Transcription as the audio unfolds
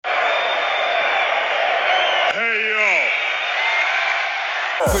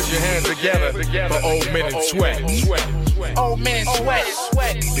Put your hands together for Old Men and Sweat. Old Men Sweat.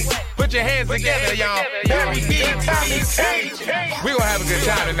 Put your hands together, y'all. Barry D and Tommy T. We gonna have a good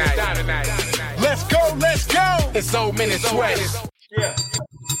time tonight. Let's go. It's Old Men and Sweat. Yeah.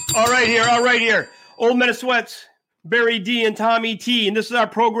 All right here. Old Men and Sweats. Barry D and Tommy T. And this is our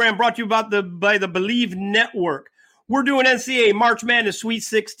program brought to you by the Believe Network. We're doing NCAA March Madness Sweet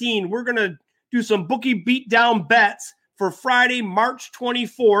 16. We're gonna do some Bookie Beatdown bets for Friday, March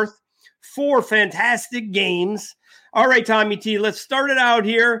 24th. 4 fantastic games. All right, Tommy T, let's start it out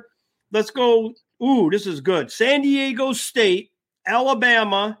here. Let's go. Ooh, this is good. San Diego State,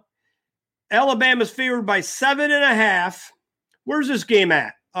 Alabama. Alabama's favored by 7.5. Where's this game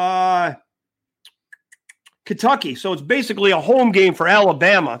at? Kentucky. So it's basically a home game for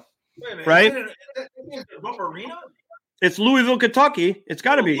Alabama, right? Arena? It's Louisville, Kentucky. It's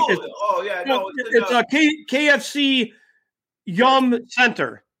got to be. It's KFC Yum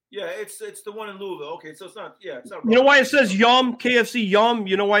Center. Yeah, it's the one in Louisville. Okay, so it's not. Yeah, it's not. You know why it says Yum KFC Yum?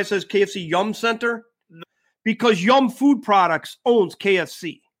 You know why it says KFC Yum Center? No. Because Yum Food Products owns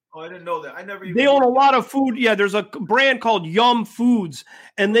KFC. Oh, I didn't know that. They own a lot of food. Yeah, there's a brand called Yum Foods,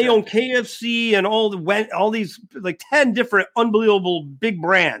 and they own KFC and all these like 10 different unbelievable big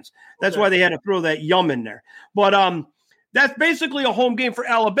brands. That's why they had to throw that Yum in there. But that's basically a home game for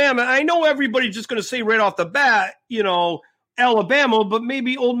Alabama. I know everybody's just going to say right off the bat, Alabama, but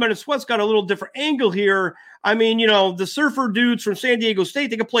maybe Old Men and Sweat's got a little different angle here. I mean, the surfer dudes from San Diego State,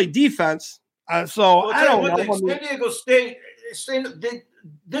 they can play defense. I don't know. San Diego State,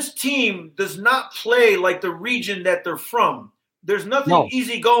 this team does not play like the region that they're from. There's nothing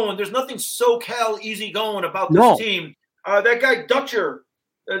easy going. There's nothing SoCal easy going about this team. That guy Dutcher,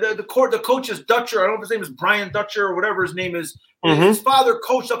 the coach is Dutcher. I don't know if his name is Brian Dutcher or whatever his name is. Mm-hmm. His father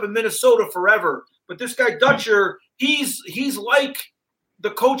coached up in Minnesota forever. But this guy Dutcher, he's like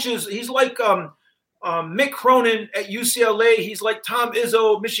the coaches. He's like Mick Cronin at UCLA. He's like Tom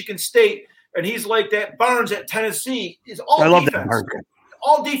Izzo, Michigan State, and he's like that Barnes at Tennessee. It's all defense.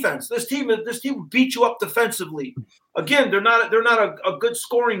 All defense. This team will beat you up defensively. Again, they're not a good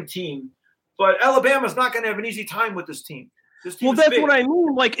scoring team, but Alabama's not going to have an easy time with this team. Well, that's what I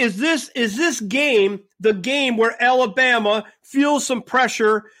mean. Like, is this game the game where Alabama feels some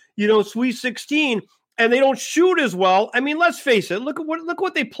pressure? Sweet 16, and they don't shoot as well. I mean, let's face it. Look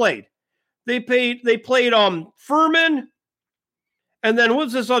what they played. They played Furman, and then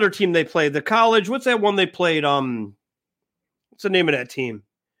what's this other team they played? The college. What's that one they played? What's the name of that team?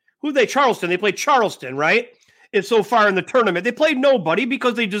 Charleston. They played Charleston, right? It's so far in the tournament. They played nobody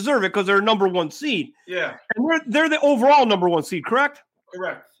because they deserve it because they're number 1 seed. Yeah. And they're the overall number 1 seed, correct?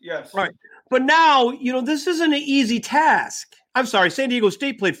 Correct. Yes. Right. But now, this isn't an easy task. I'm sorry, San Diego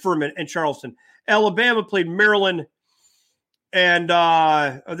State played Furman and Charleston. Alabama played Maryland and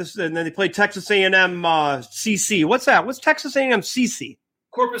then they played Texas A&M CC. What's that? What's Texas A&M CC?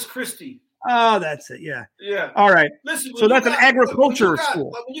 Corpus Christi. Oh, that's it. Yeah. Yeah. All right. Listen, so that's an agriculture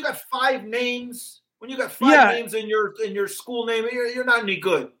school. When you got 5 names, names in your school name, you're not any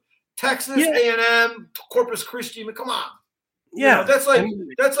good. Texas A&M, Corpus Christi. I mean, come on. Yeah, that's like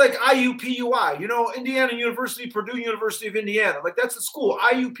IUPUI. Indiana University, Purdue University of Indiana. Like that's a school.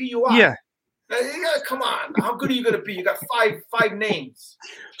 IUPUI. Yeah. Come on. How good are you going to be? You got five names.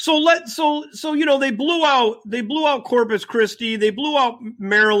 So they blew out Corpus Christi. They blew out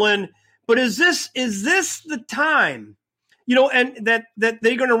Maryland. But is this the time? And that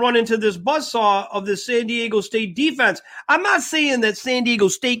they're going to run into this buzzsaw of the San Diego State defense. I'm not saying that San Diego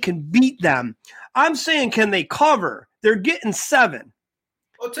State can beat them. I'm saying, can they cover? They're getting 7.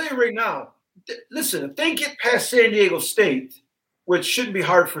 I'll tell you right now. Listen, if they get past San Diego State, which shouldn't be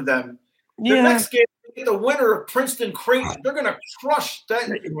hard for them, the next game, they get the winner of Princeton Creighton. They're going to crush that.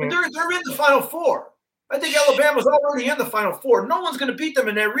 They're in the Final Four. I think Alabama's already in the Final Four. No one's going to beat them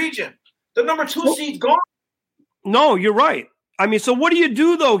in that region. The number 2 seed's gone. No, you're right. I mean, so what do you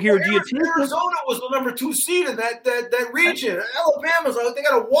do though here? Arizona was the number 2 seed in that region. Alabama's they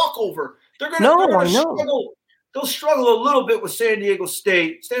got a walkover. They're going to struggle. They'll struggle a little bit with San Diego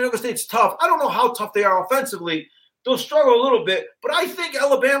State. San Diego State's tough. I don't know how tough they are offensively. They'll struggle a little bit, but I think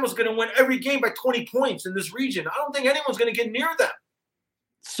Alabama's going to win every game by 20 points in this region. I don't think anyone's going to get near them.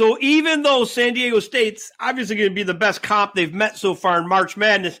 So even though San Diego State's obviously going to be the best comp they've met so far in March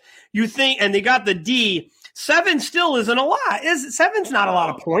Madness, you think, and they got the D, 7 still isn't a lot. 7's not a lot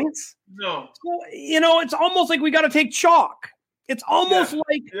of points. No. So, it's almost like we got to take chalk. It's almost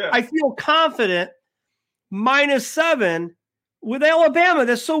I feel confident -7 with Alabama.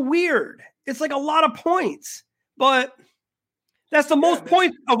 That's so weird. It's like a lot of points, but that's the most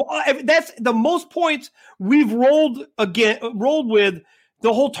points of. That's the most points we've rolled with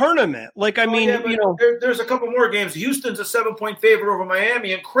the whole tournament. Like, I mean, there's a couple more games. Houston's a 7-point favorite over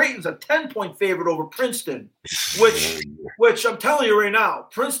Miami, and Creighton's a 10-point favorite over Princeton, which I'm telling you right now,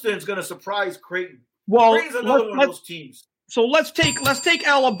 Princeton's going to surprise Creighton. Well, Creighton's another one of those teams. So let's take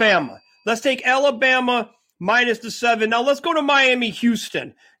Alabama. Let's take Alabama minus the 7. Now let's go to Miami,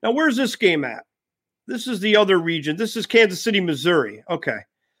 Houston. Now where's this game at? This is the other region. This is Kansas City, Missouri. Okay.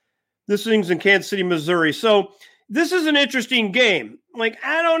 This thing's in Kansas City, Missouri. So this is an interesting game. Like,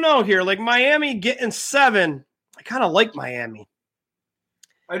 I don't know here. Like, Miami getting 7. I kind of like Miami.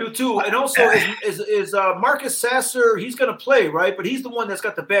 I do too. And also, is Marcus Sasser, he's going to play, right? But he's the one that's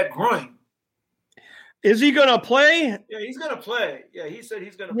got the bad groin. Is he going to play? Yeah, he's going to play. Yeah, he said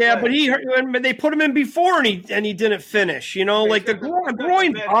he's going to play. Yeah, but they put him in before and he didn't finish. Like the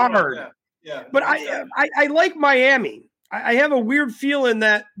groin's hard. Yeah. But I like Miami. I have a weird feeling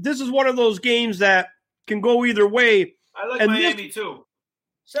that this is one of those games that can go either way. I like Miami too.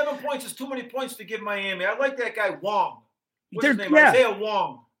 7 points is too many points to give Miami. I like that guy Wong. What's his name? Isaiah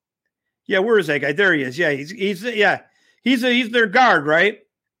Wong. Yeah, where is that guy? There he is. Yeah, he's their guard, right?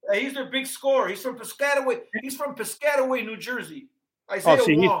 Yeah, he's their big scorer. He's from Piscataway. New Jersey. Isaiah Wong.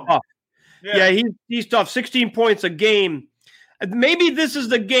 He's tough. Yeah, he's tough. 16 points a game. Maybe this is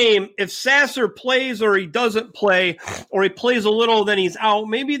the game. If Sasser plays or he doesn't play, or he plays a little, then he's out.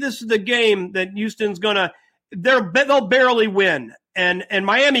 Maybe this is the game that Houston's they'll barely win, and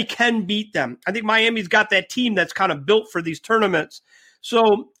Miami can beat them. I think Miami's got that team that's kind of built for these tournaments.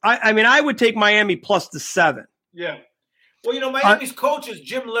 So I would take Miami plus the 7. Yeah. Well, Miami's coach is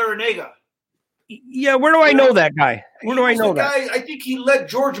Jim Larinaga. Yeah, where do I know that guy? Where do I know that? I think he led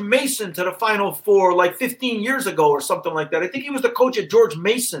George Mason to the Final Four like 15 years ago or something like that. I think he was the coach at George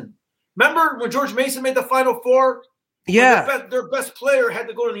Mason. Remember when George Mason made the Final Four? Yeah. Their best player had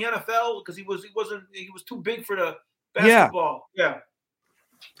to go to the NFL because he was too big for the basketball. Yeah.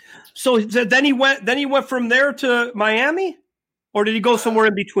 So then he went from there to Miami? Or did he go somewhere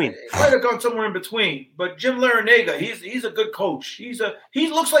in between? He might have gone somewhere in between. But Jim Larinaga, he's a good coach. He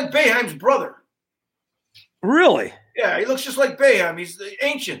looks like Boeheim's brother. Really? Yeah, he looks just like Boeheim. He's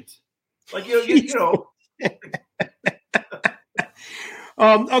ancient. Like you know.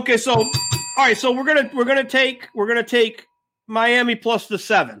 Okay, so all right, so we're gonna take Miami plus the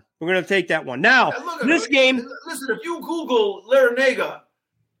 7. We're gonna take that one. Now this game. Listen, if you Google Larinaga,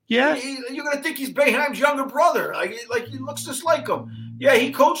 yeah, you're gonna think he's Boeheim's younger brother. Like he looks just like him. Yeah,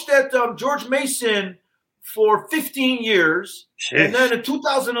 he coached at George Mason for 15 years. Jeez. And then in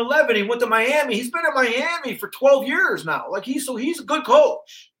 2011, he went to Miami. He's been at Miami for 12 years now. He's a good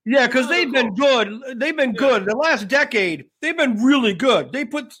coach. Yeah, because they've been good. They've been good. The last decade, they've been really good. They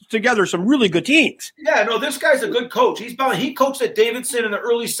put together some really good teams. Yeah, no, this guy's a good coach. He coached at Davidson in the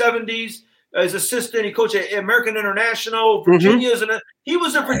early 70s as assistant. He coached at American International, Virginia's, and he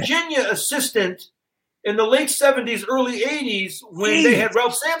was a Virginia assistant in the late 70s, early 80s when they had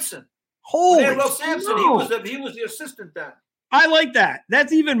Ralph Sampson. Holy Ralph Sampson, he was the assistant then. I like that.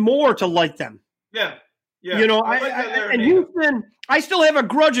 That's even more to like them. Yeah. And Houston, I still have a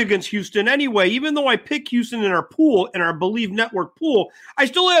grudge against Houston anyway. Even though I picked Houston in our pool, in our Believe Network pool, I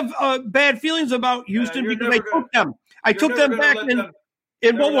still have bad feelings about Houston because I took them. I took them back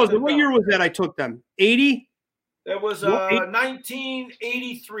in what was it? What year was that? I took them 80. That was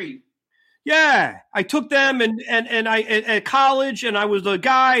 1983. Yeah, I took them and I at college, and I was the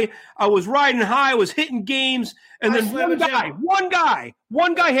guy. I was riding high. I was hitting games, and then one guy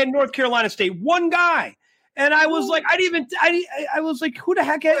had North Carolina State. One guy, and I was like, I was like, who the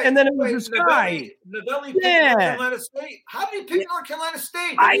heck? And then it was this guy. Novelli picked North Carolina State. How did he pick North Carolina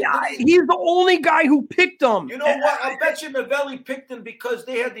State? He's the only guy who picked them. You know what? I bet you Novelli picked them because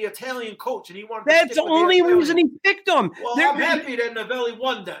they had the Italian coach, and he wanted. That's the only reason he picked them. Well, I'm happy that Novelli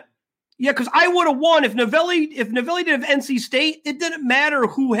won then. Yeah, because I would have won if Novelli did have NC State. It didn't matter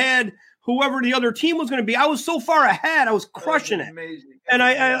who had whoever the other team was going to be. I was so far ahead. I was crushing it. Amazing.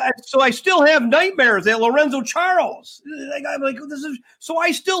 And so I still have nightmares at Lorenzo Charles. I'm like, this is so I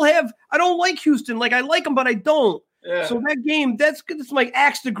still have. I don't like Houston. Like, I like them, but I don't. Yeah. So that game, that's my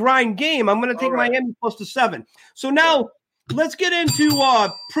axe to grind game. I'm going to take Miami plus the 7. So now let's get into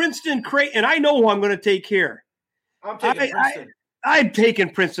Princeton Creighton. I know who I'm going to take here. I'm taking Princeton. I'm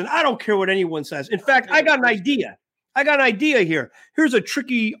taking Princeton. I don't care what anyone says. In fact, I got an idea. Here. Here's a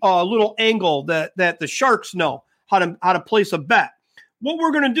tricky little angle that the Sharks know how to place a bet. What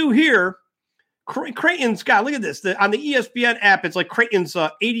we're going to do here, Creighton's got, look at this. On the ESPN app, it's like Creighton's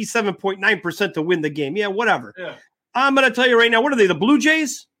 87.9% to win the game. Yeah, whatever. Yeah. I'm going to tell you right now, what are they, the Blue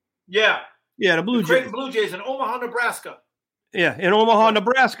Jays? Yeah. Yeah, the Blue Jays. Creighton Blue Jays in Omaha, Nebraska. Yeah, in Omaha,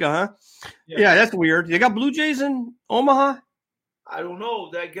 Nebraska, huh? Yeah, that's weird. They got Blue Jays in Omaha? I don't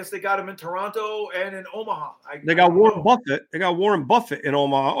know. I guess they got him in Toronto and in Omaha. They got Warren Buffett. They got Warren Buffett in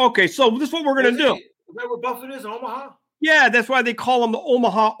Omaha. Okay, so this is what we're going to do. Is that where Buffett is, in Omaha? Yeah, that's why they call him the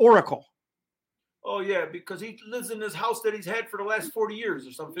Omaha Oracle. Oh, yeah, because he lives in this house that he's had for the last 40 years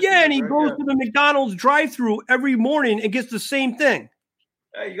or something. Yeah, and he goes to the McDonald's drive-thru every morning and gets the same thing.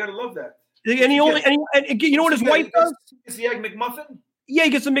 Yeah, you got to love that. And you know what his wife does? Is the Egg McMuffin? Yeah, he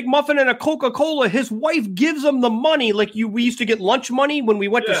gets a McMuffin and a Coca-Cola. His wife gives him the money like we used to get lunch money when we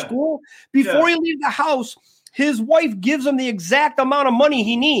went to school. Before he leaves the house, his wife gives him the exact amount of money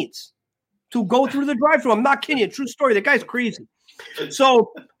he needs to go through the drive-thru. I'm not kidding you. True story. The guy's crazy.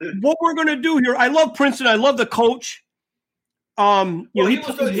 So what we're going to do here, I love Princeton. I love the coach. He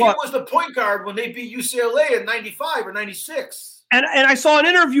was the point guard when they beat UCLA in 95 or 96. And I saw an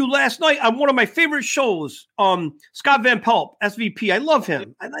interview last night on one of my favorite shows, Scott Van Pelt, SVP. I love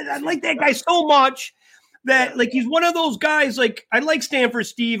him. I like that guy so much that he's one of those guys. Like, I like Stanford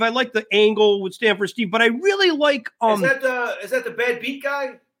Steve. I like the angle with Stanford Steve, but I really like is that the bad beat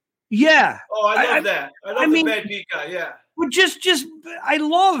guy? Yeah. Oh, I love that. I love the bad beat guy. Yeah. But I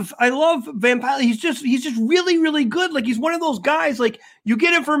love Van Pelt. He's just really, really good. Like, he's one of those guys, like, you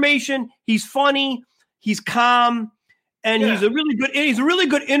get information, he's funny, he's calm, and he's a really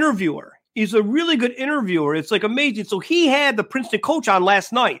good interviewer. He's a really good interviewer. It's like amazing. So he had the Princeton coach on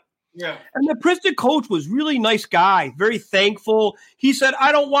last night. Yeah. And the Princeton coach was really nice guy, very thankful. He said,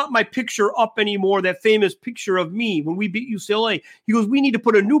 I don't want my picture up anymore, that famous picture of me when we beat UCLA. He goes, we need to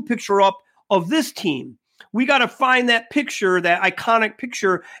put a new picture up of this team. We got to find that picture, that iconic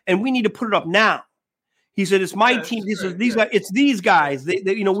picture, and we need to put it up now. He said, it's my team. He says, these guys, it's these guys.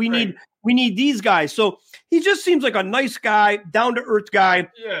 We need these guys. So he just seems like a nice guy, down to earth guy.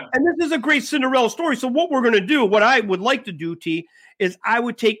 Yeah. And this is a great Cinderella story. So what we're going to do, what I would like to do, T, is I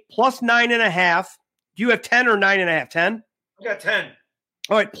would take plus 9.5. Do you have 10 or 9.5? 10? I got 10.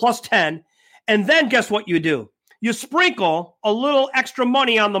 All right, plus 10. And then guess what you do? You sprinkle a little extra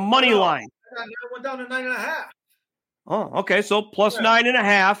money on the money line. I went down to 9.5. Oh, okay. So plus 9.5.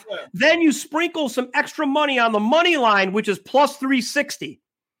 Yeah. Then you sprinkle some extra money on the money line, which is plus 360.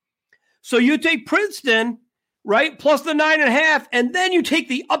 So you take Princeton, right? Plus the 9.5, and then you take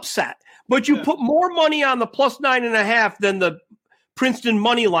the upset. But you put more money on the plus 9.5 than the Princeton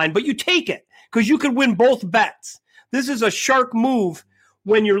money line, but you take it because you could win both bets. This is a shark move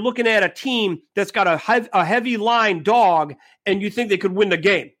when you're looking at a team that's got a heavy line dog and you think they could win the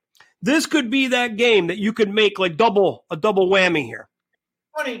game. This could be that game that you could make like a double whammy here.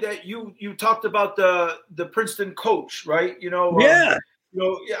 Funny that you talked about the Princeton coach, right?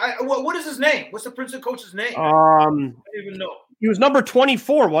 What is his name? What's the Princeton coach's name? I don't even know. He was number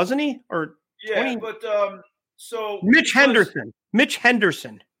 24, wasn't he? Or 20? But so Mitch Henderson. Mitch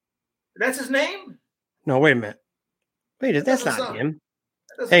Henderson. That's his name? No, wait a minute. Wait, that's not him.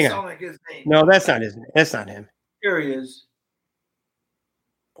 That doesn't sound like his name. No, that's not his name. That's not him. Here he is.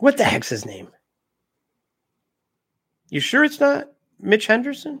 What the heck's his name? You sure it's not Mitch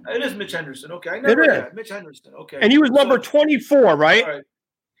Henderson? It is Mitch Henderson. Okay. I never read that. Mitch Henderson. Okay. And he was number 24, right? All right.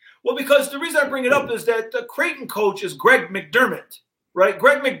 Well, because the reason I bring it up is that the Creighton coach is Greg McDermott, right?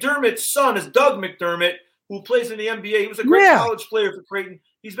 Greg McDermott's son is Doug McDermott, who plays in the NBA. He was a great college player for Creighton.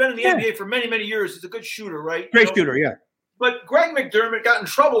 He's been in the NBA for many, many years. He's a good shooter, right? Great shooter, yeah. But Greg McDermott got in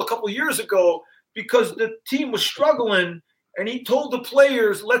trouble a couple of years ago because the team was struggling, and he told the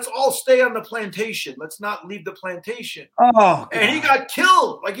players, let's all stay on the plantation. Let's not leave the plantation. Oh, God. And he got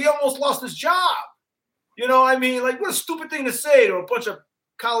killed. Like, he almost lost his job. You know, I mean, like, what a stupid thing to say to a bunch of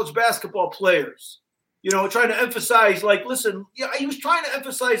college basketball players. You know, trying to emphasize, like, listen, he was trying to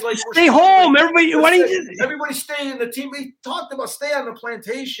emphasize, like, stay home. Everybody stay in the team. He talked about stay on the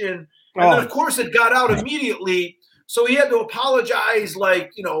plantation. And then, of course, it got out immediately. So he had to apologize,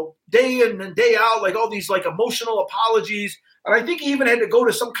 like, you know, day in and day out, like all these, like, emotional apologies. And I think he even had to go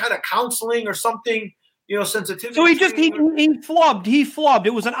to some kind of counseling or something, you know, sensitivity. So he flubbed. He flubbed.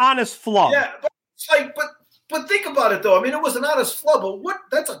 It was an honest flub. Yeah, but it's like, but think about it, though. I mean, it was an honest flub, but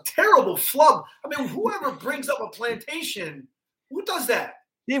that's a terrible flub. I mean, whoever brings up a plantation, who does that?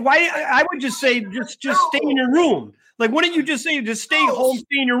 Yeah, why? I would just say, just stay in your room. Like, what didn't you just say? Just stay home,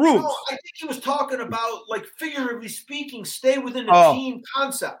 stay in your room. No, I think he was talking about, like, figuratively speaking, stay within the team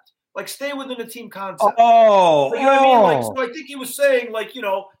concept. Like, stay within the team concept. You know what I mean? Like, so I think he was saying, like, you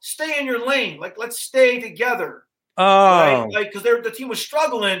know, stay in your lane. Like, let's stay together. Right? Like, because the team was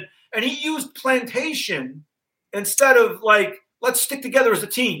struggling, and he used plantation instead of, like, let's stick together as a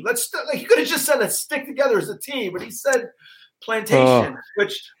team. He could have just said, let's stick together as a team, but he said plantation,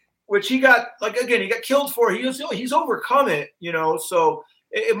 which he got, like, again, he got killed for. He's overcome it, you know, so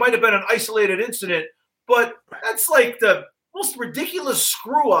it might have been an isolated incident, but that's like the most ridiculous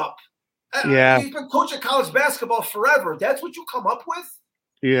screw up. Yeah. He's been coaching college basketball forever. That's what you come up with?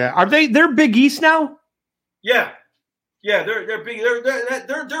 Yeah. They're Big East now? Yeah. Yeah, they're big. They're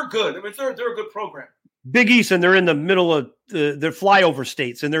good. I mean, they're a good program. Big East, and they're in the middle of their flyover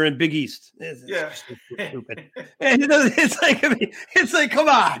states, and they're in Big East. It's stupid. And it's like, come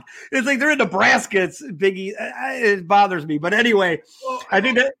on. It's like they're in Nebraska. It's Big East. It bothers me. But anyway, well, I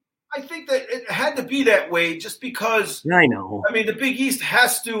think that it had to be that way just because. I know. I mean, the Big East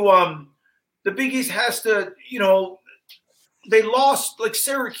has to. You know, they lost like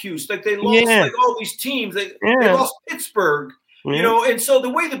Syracuse, like they lost like all these teams. They lost Pittsburgh. You know, and so the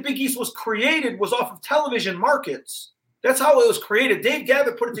way the Big East was created was off of television markets. That's how it was created. Dave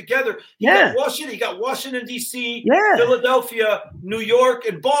Gavitt put it together. He got Washington, D.C., Philadelphia, New York,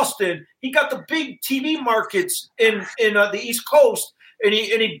 and Boston. He got the big TV markets in the East Coast, and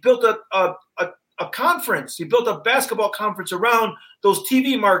he built a conference. He built a basketball conference around those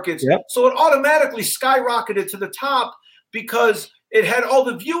TV markets. Yep. So it automatically skyrocketed to the top because it had all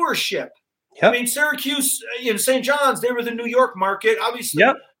the viewership. Yep. I mean, Syracuse and St. John's, they were the New York market. Obviously,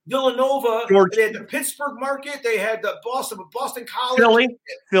 Villanova, they had the Pittsburgh market. They had the Boston College.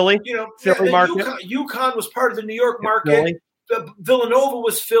 Philly. You know, Philly market. UConn was part of the New York market. Villanova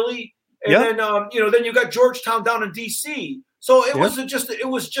was Philly. And then, then you got Georgetown down in D.C. So it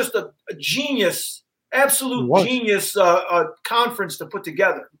was just a genius, absolute genius conference to put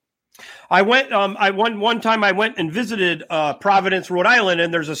together. I went, one time I went and visited Providence, Rhode Island,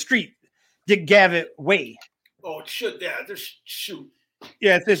 and there's a street. Dick Gavitt Way. Oh, it should. Yeah, shoot.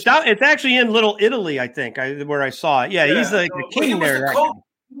 Yeah, it's actually in Little Italy, I think, where I saw it. Yeah, he's the king there.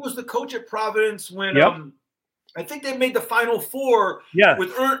 He was the coach at Providence when I think they made the Final Four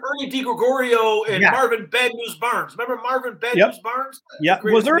with Ernie DiGregorio and Marvin Bad News Barnes. Remember Marvin Bad News Barnes? Yeah.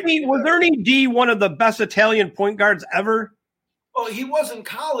 Was Ernie D one of the best Italian point guards ever? Oh, he was in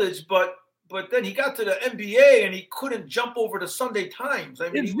college, but then he got to the NBA and he couldn't jump over to Sunday Times. I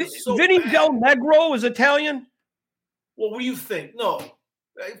mean, he was so Vinny bad. Del Negro is Italian? Well, what do you think? No.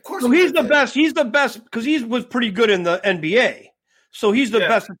 Of course. So he's the best. He's the best because he was pretty good in the NBA. So he's the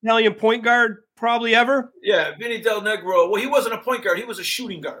best Italian point guard probably ever? Yeah, Vinny Del Negro. Well, he wasn't a point guard. He was a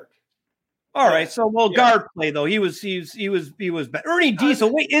shooting guard. All right. So, guard play, though. He was bad. Ernie D. So,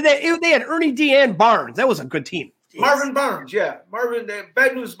 wait, they had Ernie D. and Barnes. That was a good team. Jeez. Marvin Barnes,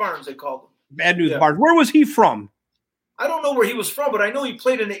 Bad News Barnes, they called him. Bad News Barnes. Where was he from? I don't know where he was from, but I know he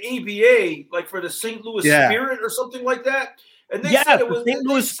played in the ABA, like for the St. Louis Spirit or something like that. And they said it was St.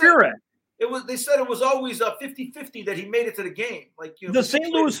 Louis Spirit. They said it was always a 50-50 that he made it to the game. Like the St.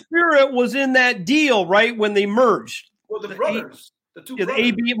 Louis Spirit was in that deal, right, when they merged. Well, the brothers. The two brothers.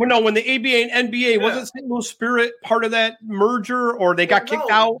 The ABA, when the ABA and NBA wasn't St. Louis Spirit part of that merger, or they got kicked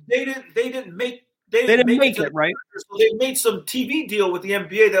out. They didn't make it, right? So they made some TV deal with the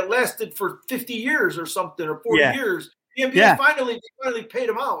NBA that lasted for 50 years or something, or 40 years. The NBA finally paid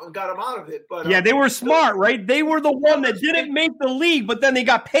them out and got them out of it. But they were smart, right? They were the one that didn't make the league, but then they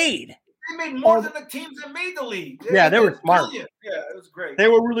got paid. They made more than the teams that made the league. They were smart. Brilliant. Yeah, it was great. They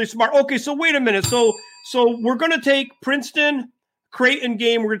were really smart. Okay, so wait a minute. So we're going to take Princeton, Creighton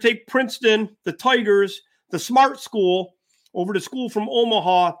game. We're going to take Princeton, the Tigers, the smart school, over to school from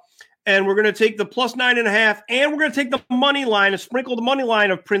Omaha. And we're going to take the plus 9.5, and we're going to take the money line and sprinkle the money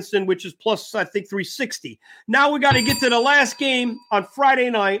line of Princeton, which is plus, I think, 360. Now we got to get to the last game on Friday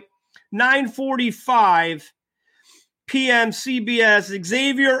night, 9:45 p.m. CBS.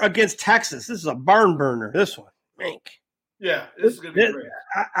 Xavier against Texas. This is a barn burner. This one, yeah, this is going to be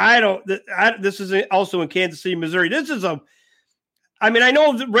great. This is also in Kansas City, Missouri. This is I mean, I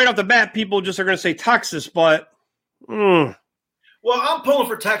know right off the bat, people just are going to say Texas, but. Well, I'm pulling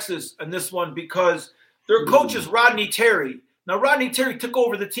for Texas in this one because their coach is Rodney Terry. Now, Rodney Terry took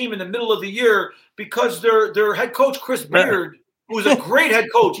over the team in the middle of the year because their head coach, Chris Beard, who was a great head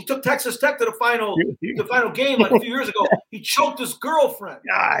coach, he took Texas Tech to the final game like a few years ago. He choked his girlfriend.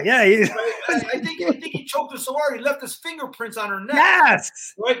 I think he choked her so hard he left his fingerprints on her neck.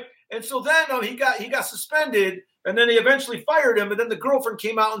 Yes. Right. And so then he got suspended. And then they eventually fired him. And then the girlfriend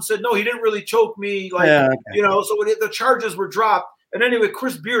came out and said, no, he didn't really choke me. So the charges were dropped. And anyway,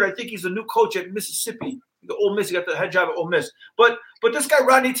 Chris Beard, I think he's the new coach at Mississippi. The Ole Miss, he got the head job at Ole Miss. But this guy,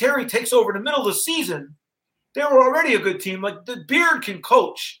 Rodney Terry, takes over in the middle of the season. They were already a good team. Like, the Beard can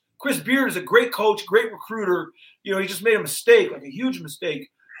coach. Chris Beard is a great coach, great recruiter. You know, he just made a mistake, like a huge mistake.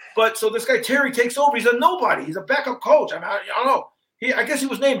 But so this guy, Terry, takes over. He's a nobody. He's a backup coach. I don't know. I guess he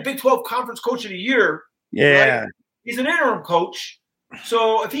was named Big 12 Conference Coach of the Year. Yeah. Right? He's an interim coach.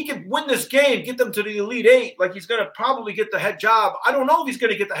 So if he can win this game, get them to the Elite Eight, like he's going to probably get the head job. I don't know if he's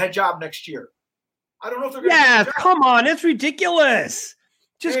going to get the head job next year. I don't know if they're going to. Yeah, do come on. It's ridiculous.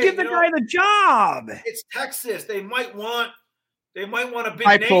 Just give the guy the job. It's Texas. They might want a big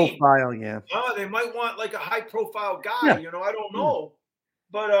high name. Profile, yeah. They might want like a high profile guy. Yeah. I don't know.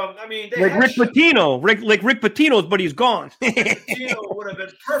 But I mean, like Rick Pitino, like Rick Pitino's, but he's gone. Pitino would have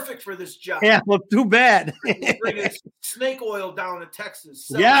been perfect for this job. Yeah, well, too bad. Bring his snake oil down to Texas.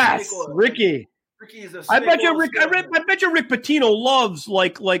 Yes, Ricky. Ricky is a. I bet you Rick Pitino loves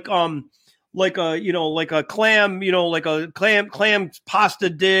like a clam, like a clam pasta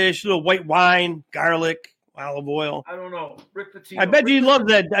dish, little white wine, garlic, olive oil. I don't know, Rick Pitino. I bet he loves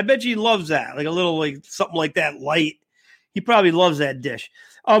that. I bet he loves that, like a little something like that light. He probably loves that dish.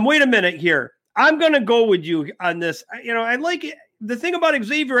 Wait a minute here. I'm going to go with you on this. I like it. The thing about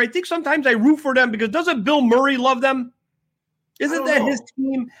Xavier, I think sometimes I root for them because doesn't Bill Murray love them? Isn't that his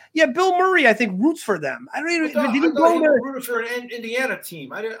team? Yeah, Bill Murray, I think, roots for them. I don't even. He rooted for an Indiana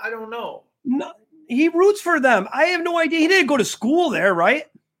team. I don't know. No, he roots for them. I have no idea. He didn't go to school there, right?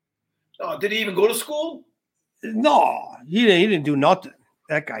 Oh, did he even go to school? No, he didn't do nothing.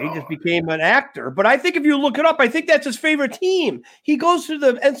 That guy, he just became an actor. But I think if you look it up, I think that's his favorite team. He goes to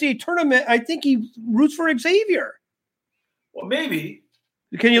the NCAA tournament. I think he roots for Xavier. Well, maybe.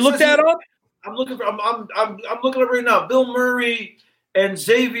 Can you look that up? I'm looking up right now. Bill Murray and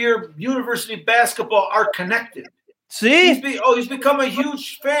Xavier University basketball are connected. See? He's become a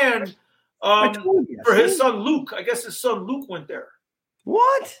huge fan for his son Luke. I guess his son Luke went there.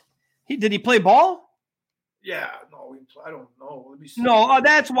 What? Did he play ball? Yeah, no, I don't know. Let me see. No,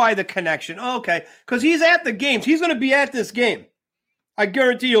 that's why the connection. Okay, because he's at the games. He's going to be at this game. I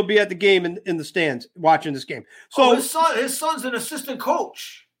guarantee he'll be at the game in the stands watching this game. So his son's an assistant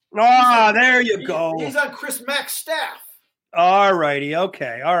coach. There you go. He's on Chris Mack's staff. All righty.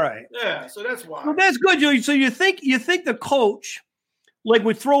 Okay. All right. Yeah, so that's why. Well, that's good, Joey. So you think the coach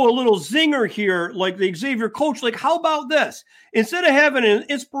would throw a little zinger here, like the Xavier coach? Like, how about this? Instead of having an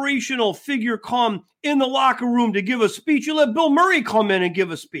inspirational figure come in the locker room to give a speech, you let Bill Murray come in and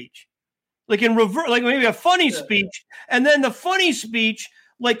give a speech. Like in reverse, like maybe a funny speech. And then the funny speech,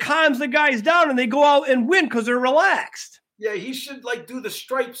 calms the guys down and they go out and win because they're relaxed. Yeah, he should do the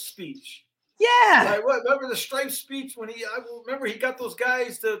stripe speech. Yeah. Remember the stripe speech when he got those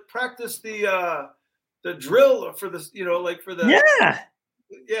guys to practice the drill for this, for the. Yeah.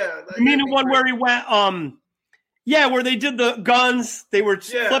 Yeah. You mean the one where he went, where they did the guns, they were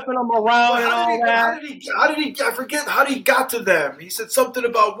flipping them around and all that. I forget how he got to them. He said something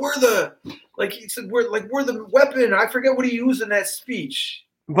about we're the weapon. I forget what he used in that speech.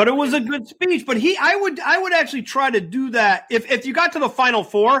 But it was a good speech. But I would actually try to do that. If you got to the Final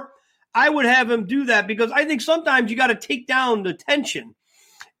Four, I would have him do that because I think sometimes you got to take down the tension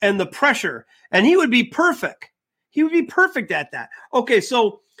and the pressure. And he would be perfect. He would be perfect at that. Okay,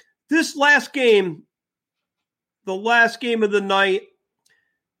 so this last game, the last game of the night,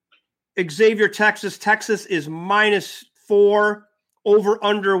 Xavier, Texas. Texas is -4, over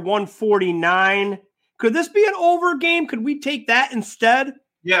under 149. Could this be an over game? Could we take that instead?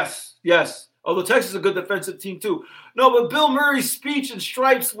 Yes. Although Texas is a good defensive team too. No, but Bill Murray's speech in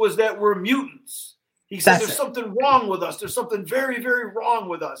stripes was that we're mutants. He said there's something wrong with us. There's something very, very wrong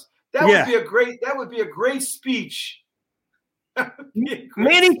with us. That would be a great speech.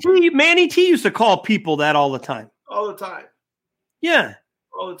 Manny T used to call people that all the time. All the time. Yeah.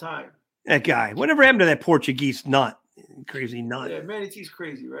 All the time. That guy. Whatever happened to that Portuguese nut? Crazy nut. Yeah, Manny T's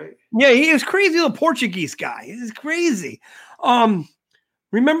crazy, right? Yeah, he is crazy, little Portuguese guy. He's crazy.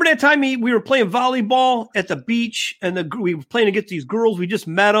 Remember that time we were playing volleyball at the beach and we were playing against these girls. We just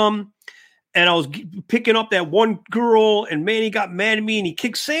met them. And I was picking up that one girl, and Manny got mad at me, and he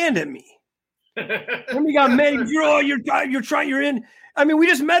kicked sand at me. And he got mad. You're in. I mean, we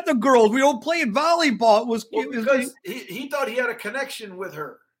just met the girls. We all played volleyball. Because he thought he had a connection with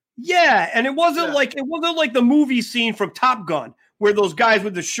her. Yeah, and it wasn't like the movie scene from Top Gun where those guys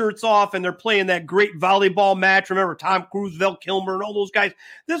with the shirts off and they're playing that great volleyball match. Remember Tom Cruise, Val Kilmer, and all those guys?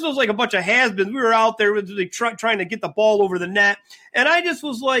 This was like a bunch of has-beens. We were out there trying to get the ball over the net, and I just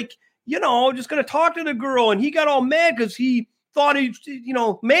was like, just going to talk to the girl. And he got all mad because he thought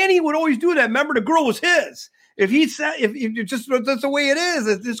Manny would always do that. Remember, the girl was his. If that's the way it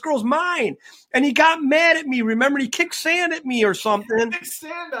is, this girl's mine. And he got mad at me. Remember, he kicked sand at me or something. Kicked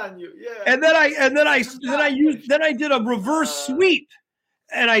sand on you, yeah. And then I did a reverse sweep.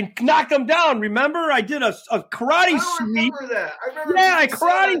 And I knocked him down. Remember, I did a karate sweep. I remember that. I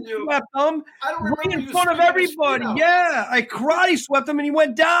karate swept him right in front of everybody. Yeah, I karate swept him, and he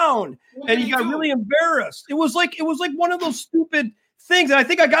went down, and he got really embarrassed. It was like one of those stupid things, and I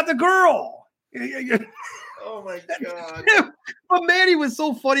think I got the girl. Oh my God! But Manny was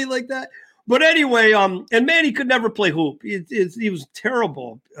so funny like that. But anyway, and Manny could never play hoop. He was a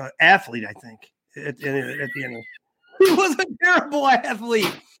terrible athlete, I think, at the end. He was a terrible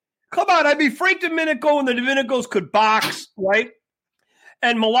athlete. Come on, I mean, Frank Domenico and the Domenicos could box, right?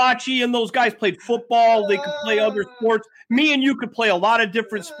 And Malachi and those guys played football. They could play other sports. Me and you could play a lot of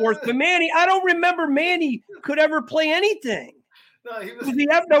different sports. But Manny, I don't remember Manny could ever play anything. No, he was.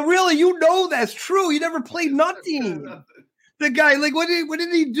 No, really, you know that's true. He never played nothing. The guy, like, what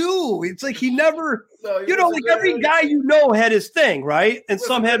did he do? It's like he never, like every guy had his thing, right? And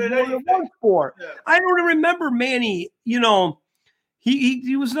some had more than one sport. Yeah. I don't remember Manny, he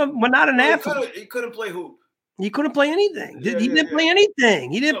was not an athlete. He couldn't play hoop. He couldn't play anything. He didn't play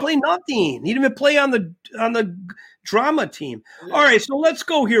anything. He didn't play nothing. He didn't even play on the drama team. Yeah. All right, so let's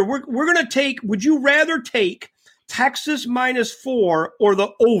go here. We're going to take, would you rather take Texas -4 or the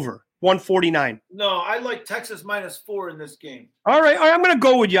over 149? No, I like Texas -4 in this game. All right, I'm going to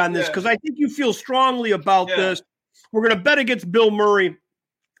go with you on this because I think you feel strongly about this. We're going to bet against Bill Murray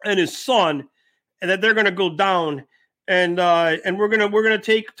and his son, and that they're going to go down. And we're gonna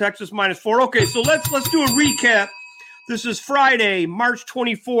take Texas -4. Okay, so let's do a recap. This is Friday, March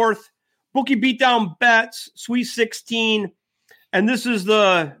 24th. Bookie Beatdown bets, Sweet 16, and this is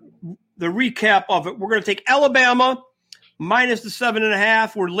the recap of it. We're gonna take Alabama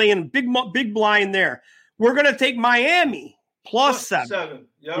 -7.5. We're laying big blind there. We're gonna take Miami +7.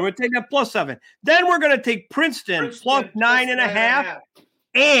 Yep. We're gonna take that +7. Then we're gonna take Princeton +9.5,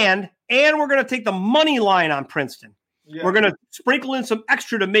 and we're gonna take the money line on Princeton. Yeah. We're going to sprinkle in some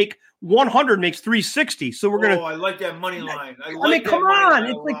extra to make 100 makes 360. So we're going to. I like that money line. I mean, come on.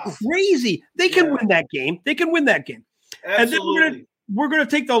 It's like crazy. They can win that game. Absolutely. And then we're going to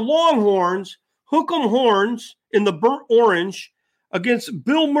take the Longhorns, hook 'em horns in the burnt orange against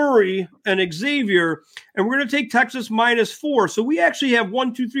Bill Murray and Xavier. And we're going to take Texas -4. So we actually have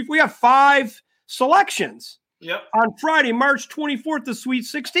 1, 2, 3, 4. We have 5 selections on Friday, March 24th, the Sweet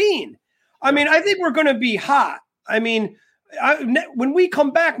 16. I mean, I think we're going to be hot. I mean, when we come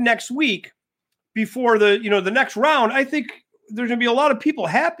back next week before the next round, I think there's going to be a lot of people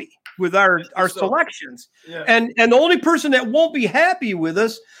happy with our selections. Yeah. And the only person that won't be happy with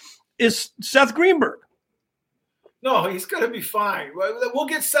us is Seth Greenberg. No, he's going to be fine. We'll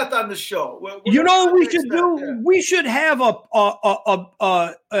get Seth on the show. We should have a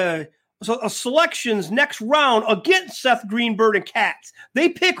selections next round against Seth Greenberg and Katz. They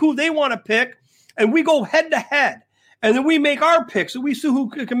pick who they want to pick. And we go head to head, and then we make our picks, and we see who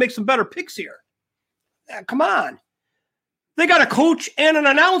can make some better picks here. Come on. They got a coach and an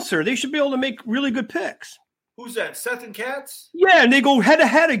announcer. They should be able to make really good picks. Who's that, Seth and Katz? Yeah, and they go head to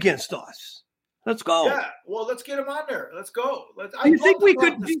head against us. Let's go. Yeah, well, let's get them on there. Let's go. Do you think we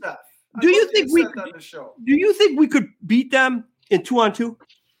could beat them in 2-on-2?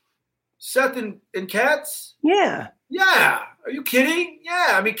 Seth and Katz? Yeah. Yeah. Are you kidding? Yeah.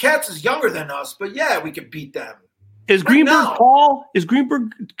 I mean, Katz is younger than us, but we could beat them. Is Greenberg tall? Is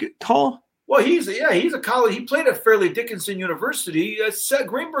Greenberg tall? Well, he's a college. He played at Fairleigh Dickinson University.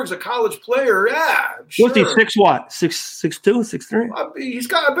 Greenberg's a college player. Yeah. Sure. What's he, 6'2", 6'3"? I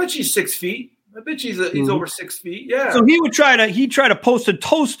bet he's 6 feet. I bet he's over 6 feet. Yeah. So he try to post and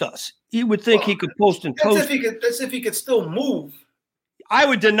toast us. He would think he could post and toast. That's if he could still move. I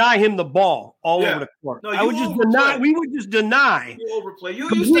would deny him the ball all over the court. No, we would just deny. You overplay. You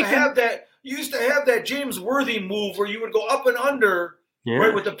used to have that. You used to have that James Worthy move where you would go up and under,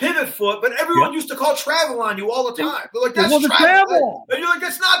 right, with the pivot foot. But everyone used to call travel on you all the time. They're like, "That's travel." And you're like,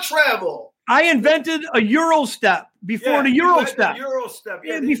 "That's not travel." I invented a Euro step before the Euro step. Euro step.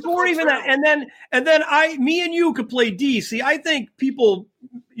 Yeah, before even that, and then me and you could play D. See, I think people,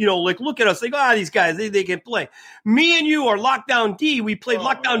 look at us, like, these guys, they can play. Me and you are lockdown D. We played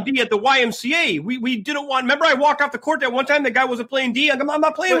lockdown D at the YMCA. We didn't want. Remember, I walked off the court that one time. The guy wasn't playing D. I'm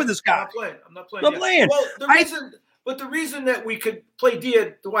not playing with this guy. I'm not playing. Well, the reason that we could play D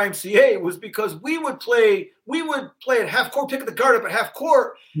at the YMCA was because we would play at half court, pick the guard up at half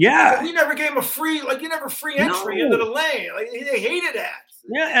court. Yeah. We never gave him free entry into the lane. Like, they hated that.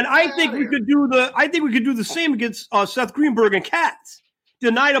 Yeah, and I think we could do the same against Seth Greenberg and Katz.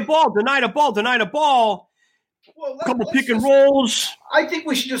 Deny the ball. Well, couple pick and rolls. I think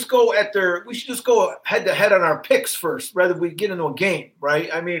we should just go head to head on our picks first, rather than we get into a game, right?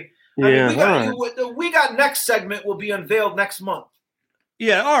 I mean, we got next segment will be unveiled next month.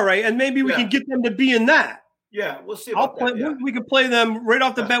 Yeah, all right, and maybe we can get them to be in that. Yeah, we'll see about that. Yeah. We can play them right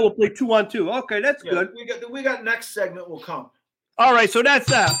off the bat. We'll play 2-on-2. Okay, that's good. We got next segment will come. All right, so that's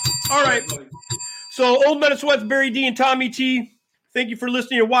that. All right. So Old Men and Sweats, Barry D and Tommy T. Thank you for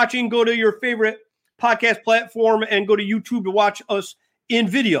listening and watching. Go to your favorite podcast platform and go to YouTube to watch us in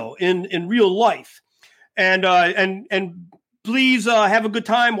video, in real life. And please have a good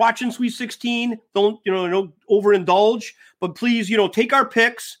time watching Sweet 16. Don't overindulge, but please, take our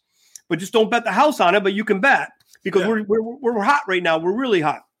picks, but just don't bet the house on it. But you can bet because we're hot right now. We're really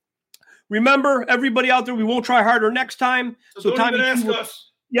hot. Remember, everybody out there, we won't try harder next time. So don't even ask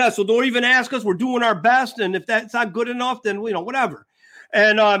us. Yeah, so don't even ask us. We're doing our best, and if that's not good enough, then whatever.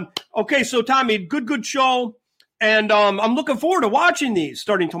 And okay, so Tommy, good show, and I'm looking forward to watching these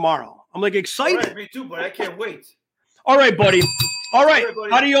starting tomorrow. I'm excited. All right, me too, buddy. I can't wait. All right, buddy. All right,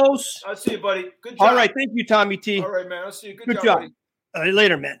 buddy. Adios. I'll see you, buddy. Good job. All right, thank you, Tommy T. All right, man. I'll see you. Good job. Buddy.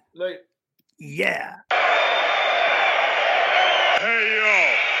 Later, man. Later. Yeah. Hey,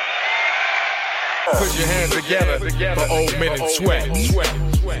 yo. Put your hands together for Old Men in Sweat.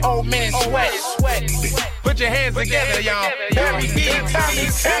 Old Men in Sweat. Put your hands together, y'all. Barry D and Tommy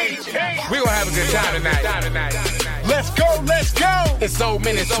T. We gonna have a good time tonight. Let's go. It's Old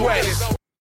Men in Sweat.